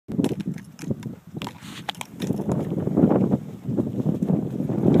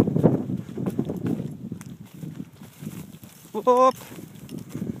Whoop.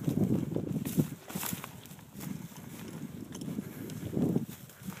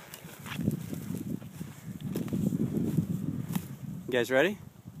 You guys ready?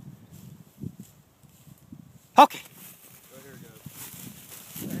 Okay. Right here, guys.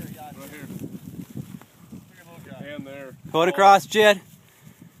 Right here, guys. Right here. Look at little guy. And there. Hold across, Jed.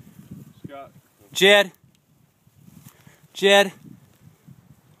 Scott. Jed. Jed.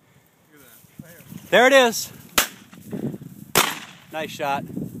 Look at that. There it is. Nice shot.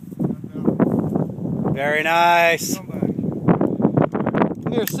 Very nice. Come back.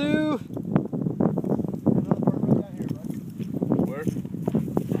 Come here, Sue. Where?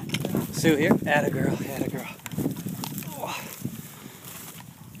 Sue here. Atta girl. Atta girl. You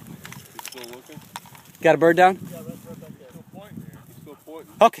still looking? Got a bird down? Yeah, that's right back there. Still pointing here. He's still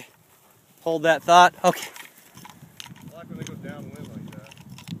pointing. Okay. Hold that thought. Okay. I like when they go downwind like that.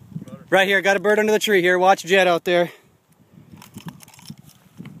 Better. Right here. Got a bird under the tree here. Watch Jed out there.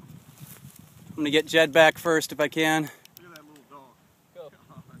 I'm going to get Jed back first if I can. Look at that little dog. Go. Oh, that's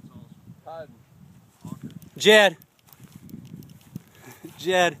awesome. Hiding. Honker. Jed.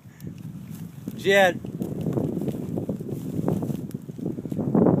 Jed. Jed.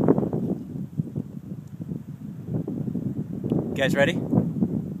 You guys ready?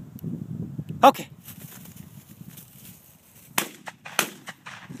 Okay.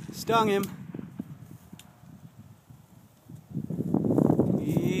 Stung him.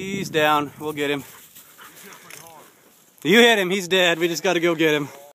 He's down. We'll get him. He's hit pretty hard. You hit him. He's dead. We just got to go get him.